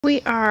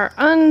We are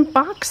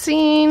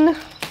unboxing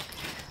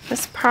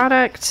this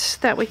product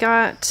that we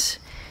got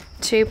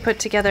to put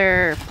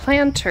together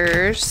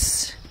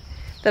planters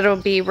that'll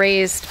be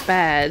raised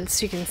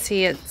beds. You can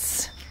see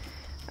it's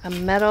a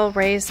metal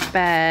raised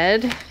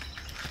bed.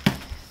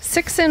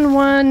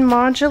 6-in-1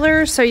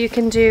 modular, so you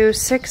can do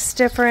 6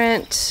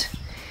 different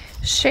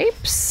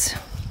shapes.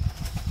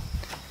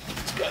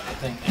 It's got the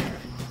thing there.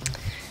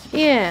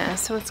 Yeah,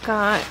 so it's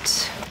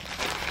got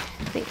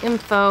the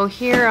info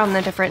here on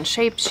the different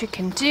shapes you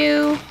can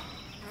do.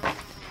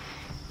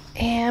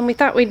 And we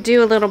thought we'd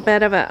do a little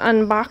bit of an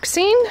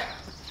unboxing.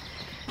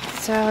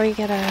 So you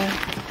get a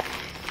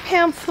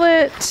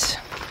pamphlet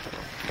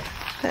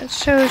that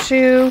shows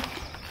you.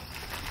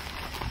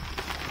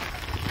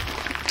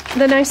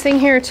 The nice thing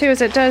here too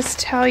is it does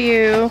tell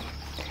you,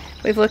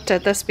 we've looked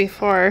at this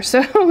before,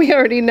 so we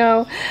already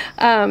know.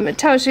 It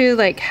tells you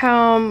like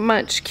how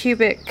much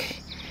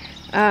cubic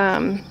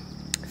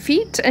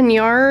feet and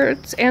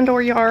yards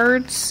or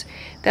yards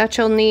that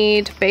you'll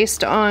need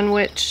based on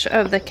which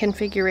of the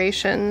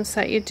configurations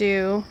that you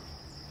do.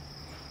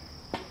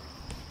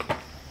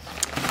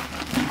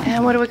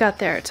 And what do we got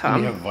there,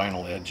 Tom? You have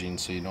vinyl edging,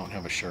 so you don't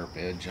have a sharp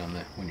edge on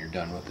the when you're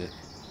done with it.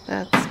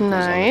 That's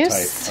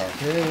nice.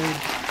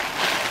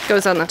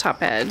 Goes on the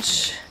top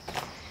edge.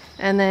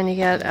 And then you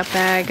get a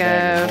bag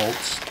of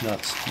bolts,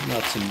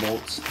 nuts and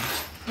bolts.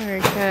 Very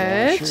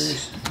good.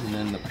 Washers, and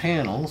then the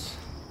panels.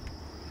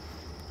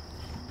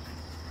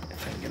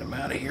 If I can get them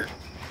out of here.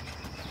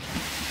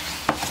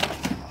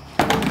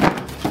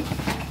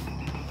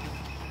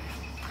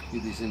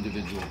 These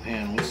individual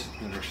panels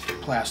that are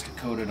plastic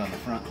coated on the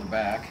front and the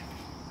back.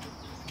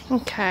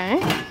 Okay.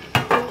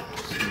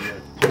 So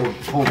you gotta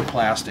pull the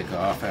plastic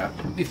off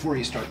before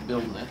you start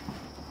building it.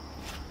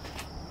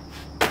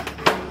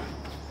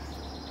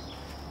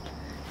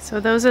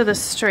 So those are the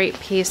straight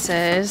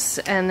pieces,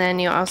 and then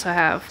you also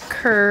have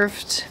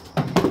curved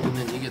and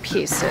then you get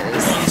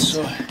pieces.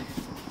 So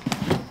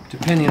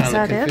depending on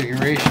the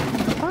configuration,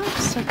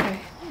 Oops, okay.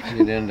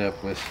 you'd end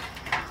up with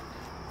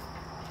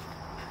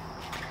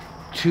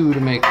 2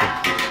 to make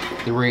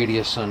the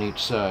radius on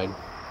each side.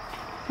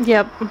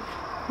 Yep.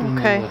 And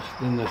Okay.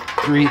 then the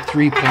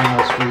three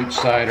panels for each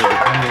side, or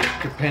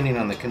depending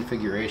on the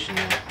configuration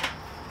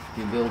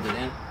you build it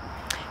in.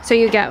 So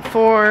you get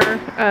 4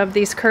 of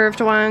these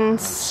curved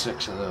ones. And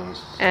 6 of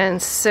those.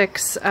 And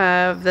 6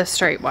 of the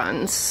straight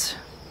ones.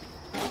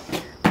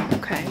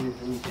 Okay.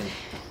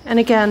 And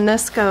again,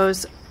 this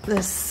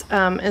is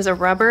a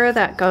rubber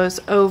that goes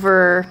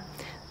over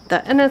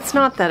and it's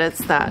not that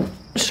it's that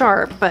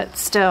sharp, but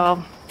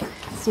still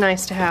it's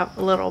nice to have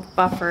a little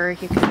buffer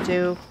you can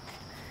do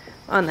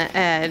on the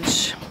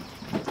edge.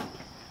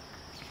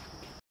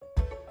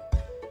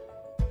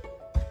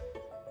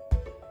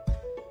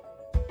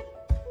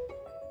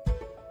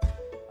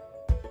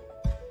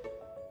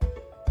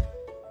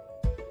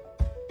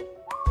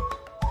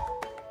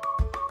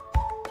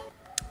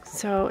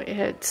 So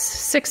it's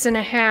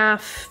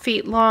 6.5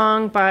 feet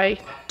long by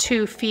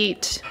 2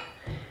 feet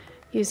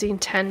using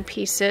 10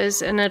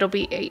 pieces, and it'll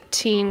be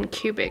 18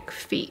 cubic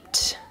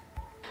feet.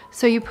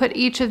 So you put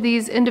each of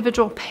these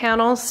individual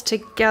panels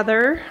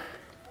together,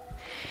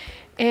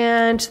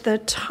 and the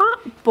top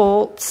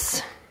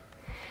bolts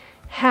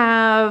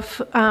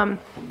have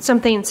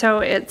something so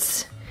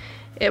it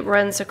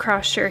runs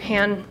across your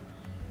hand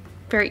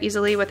very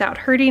easily without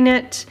hurting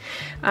it.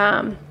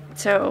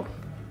 So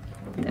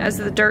as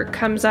the dirt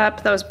comes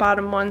up, those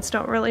bottom ones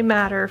don't really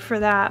matter for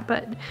that,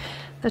 but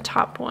the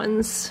top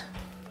ones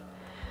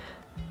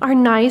are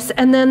nice.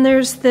 And then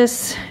there's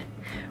this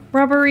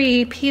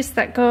rubbery piece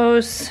that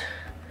goes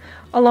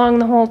along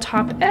the whole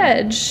top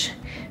edge,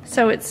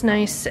 so it's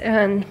nice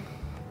and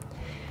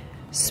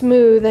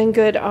smooth and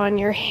good on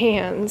your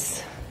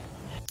hands.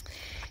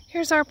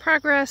 Here's our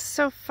progress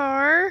so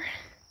far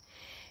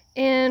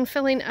in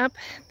filling up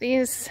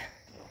these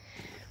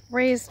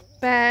raised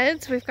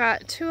beds. We've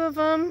got 2 of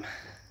them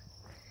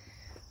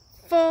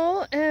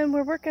full, and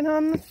we're working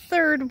on the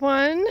 3rd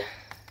one.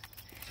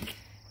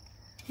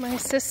 My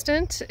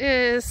assistant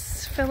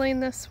is filling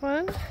this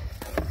one,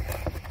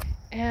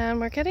 and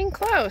we're getting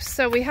close.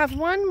 So we have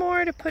 1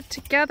 more to put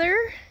together.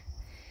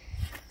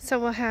 So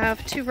we'll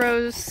have 2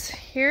 rows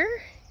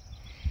here,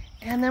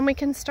 and then we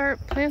can start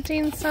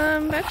planting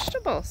some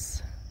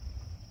vegetables.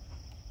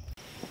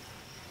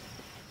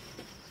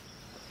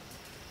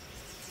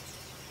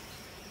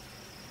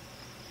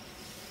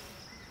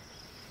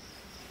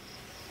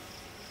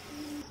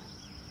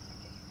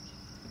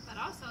 But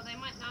also, they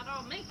might not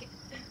all make it.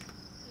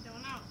 I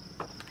don't know.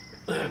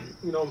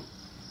 You know,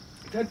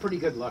 I've had pretty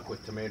good luck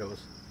with tomatoes.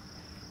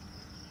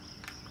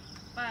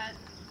 But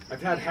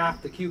I've had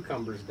half the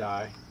cucumbers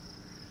die,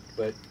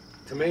 but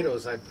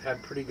tomatoes I've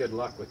had pretty good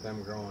luck with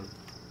them growing.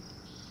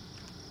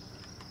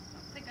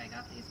 I think I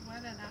got these wet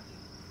enough.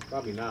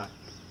 Probably not.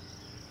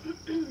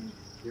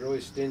 You're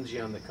always stingy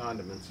on the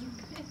condiments.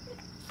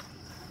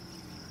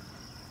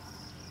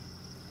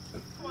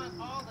 Want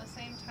all the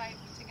same type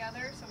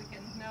together so we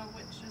can know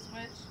which is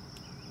which?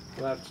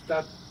 Well,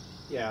 that's,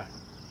 yeah.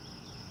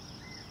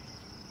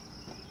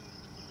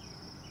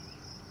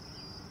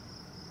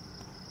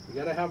 You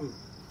gotta have them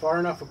far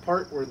enough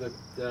apart where the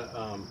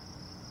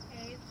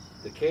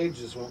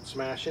cages won't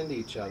smash into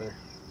each other.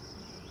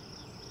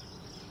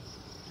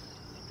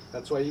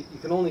 That's why you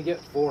can only get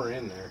 4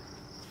 in there.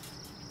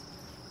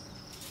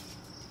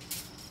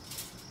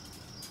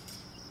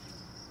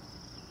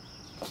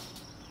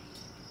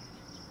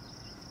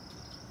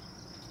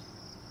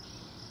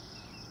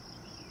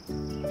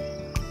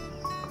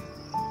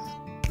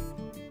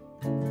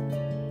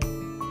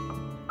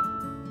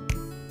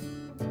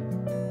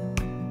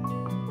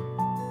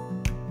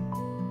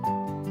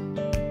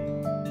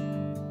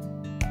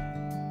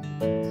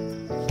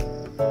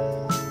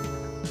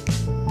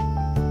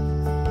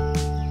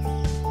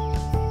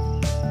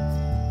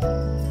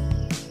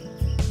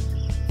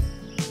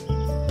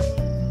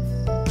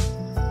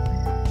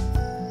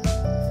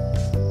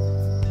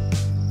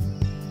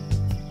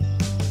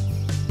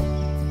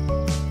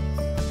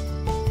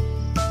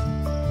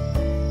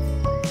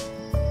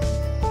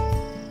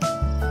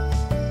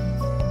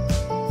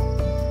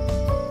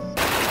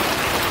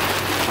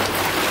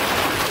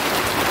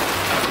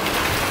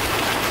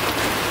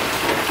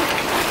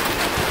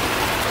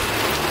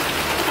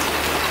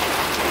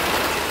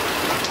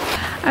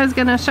 I was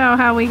gonna show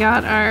how we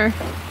got our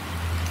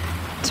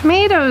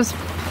tomatoes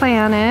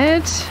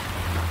planted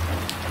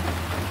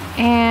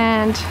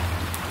and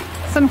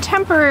some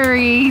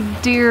temporary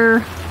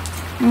deer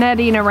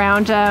netting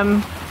around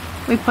them.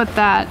 We put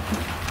that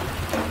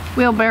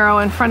wheelbarrow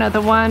in front of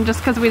the one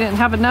just because we didn't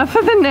have enough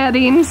of the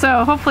netting,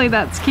 so hopefully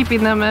that's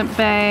keeping them at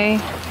bay.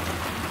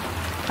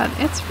 But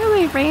it's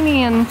really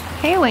rainy and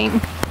hailing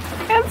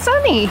and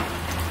sunny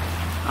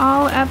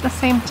all at the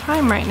same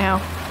time right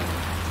now.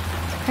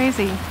 It's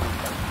crazy.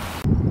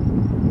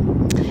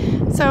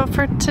 So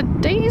for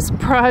today's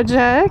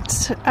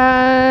project,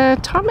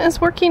 Tom is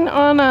working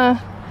on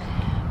a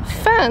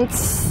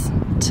fence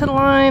to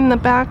line the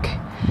back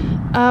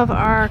of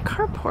our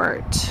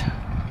carport.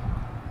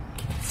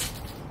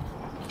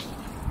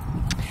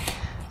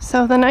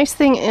 So the nice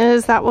thing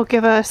is that will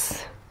give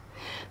us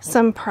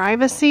some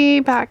privacy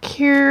back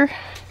here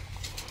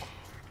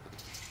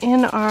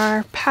in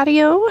our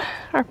patio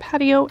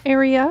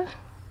area.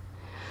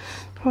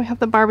 We have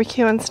the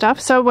barbecue and stuff,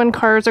 so when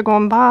cars are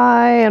going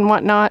by and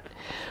whatnot,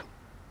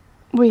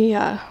 we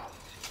will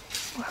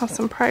have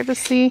some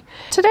privacy.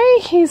 Today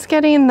he's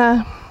getting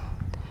the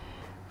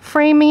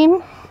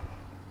framing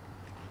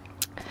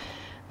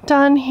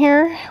done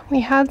here.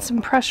 We had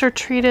some pressure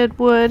treated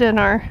wood in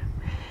our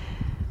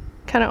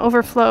kind of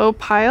overflow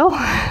pile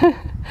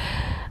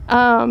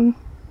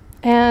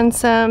and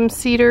some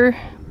cedar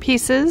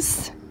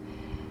pieces.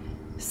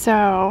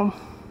 So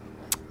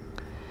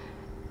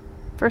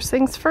first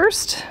things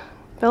first,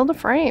 build a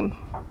frame.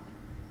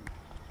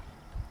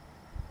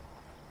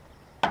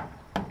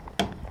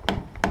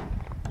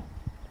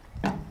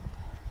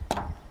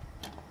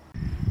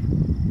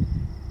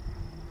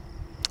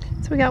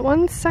 So we got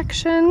one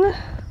section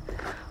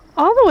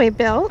all the way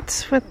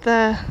built with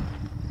the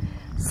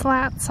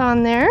slats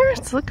on there.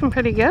 It's looking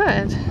pretty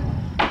good.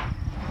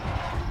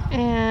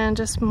 And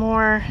just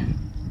a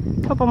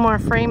couple more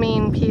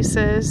framing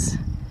pieces.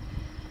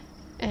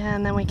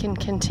 And then we can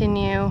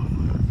continue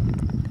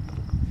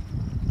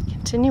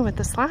with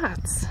the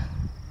slats.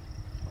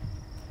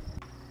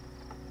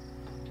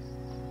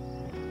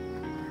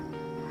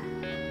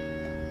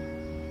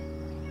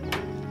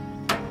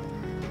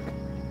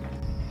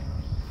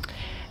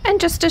 And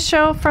just to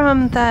show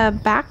from the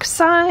back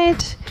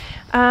side,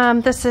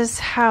 this is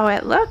how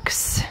it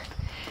looks.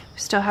 We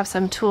still have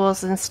some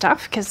tools and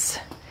stuff because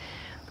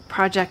the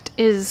project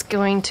is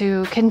going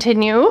to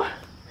continue.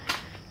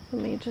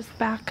 Let me just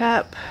back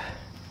up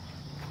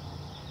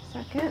a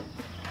second.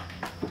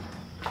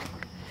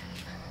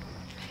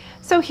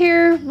 So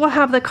here we'll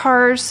have the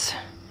cars,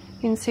 you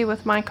can see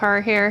with my car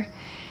here,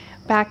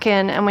 back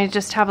in, and we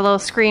just have a little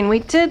screen. We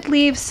did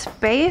leave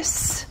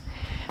space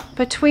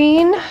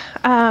between.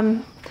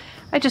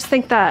 I just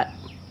think that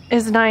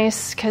is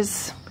nice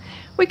because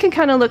we can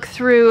kind of look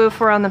through if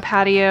we're on the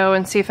patio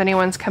and see if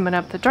anyone's coming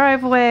up the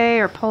driveway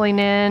or pulling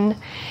in.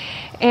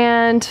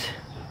 And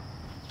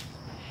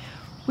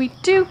we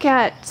do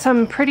get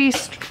some pretty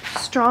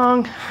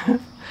strong,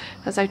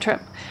 as I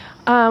trip,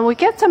 we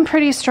get some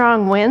pretty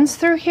strong winds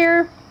through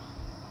here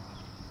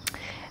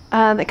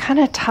that kind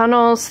of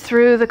tunnels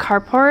through the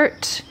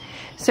carport.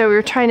 So we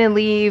were trying to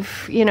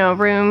leave, you know,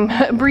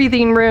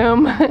 breathing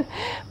room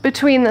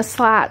between the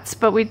slats,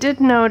 but we did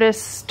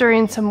notice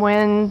during some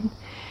wind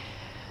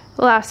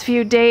the last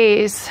few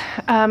days,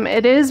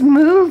 it is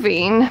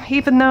moving,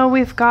 even though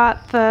we've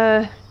got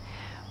the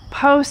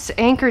posts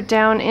anchored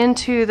down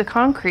into the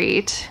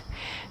concrete.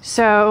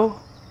 So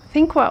I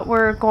think what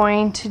we're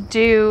going to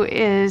do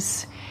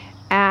is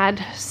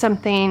add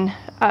something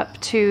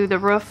up to the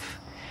roof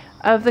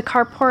of the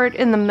carport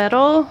in the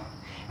middle,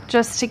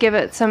 just to give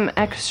it some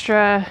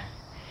extra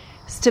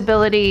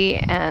stability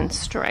and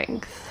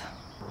strength.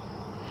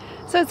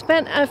 So it's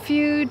been a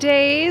few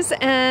days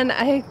and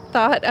I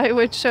thought I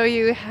would show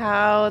you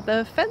how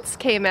the fence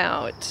came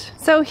out.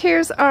 So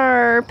here's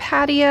our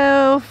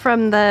patio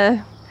from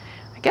the,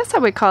 I guess I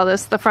would call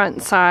this the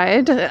front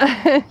side.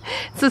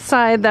 It's the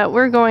side that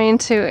we're going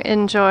to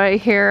enjoy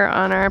here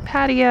on our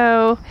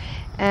patio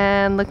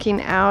and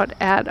looking out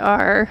at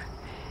our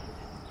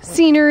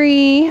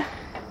scenery.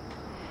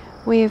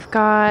 We've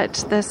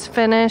got this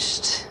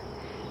finished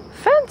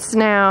fence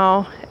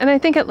now, and I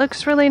think it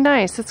looks really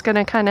nice. It's going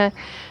to kind of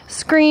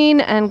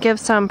screen and give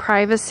some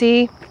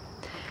privacy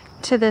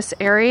to this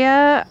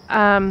area.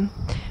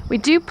 We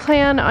do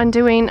plan on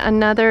doing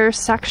another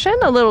section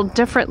a little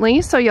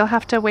differently, so you'll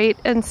have to wait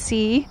and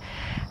see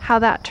how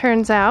that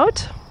turns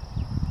out.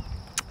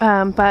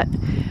 But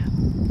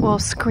we'll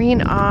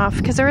screen off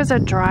because there is a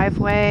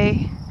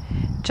driveway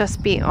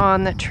just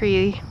beyond the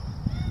tree,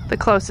 the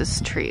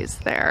closest trees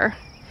there.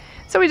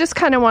 So we just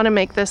kind of want to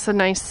make this a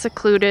nice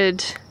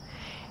secluded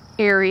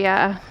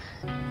area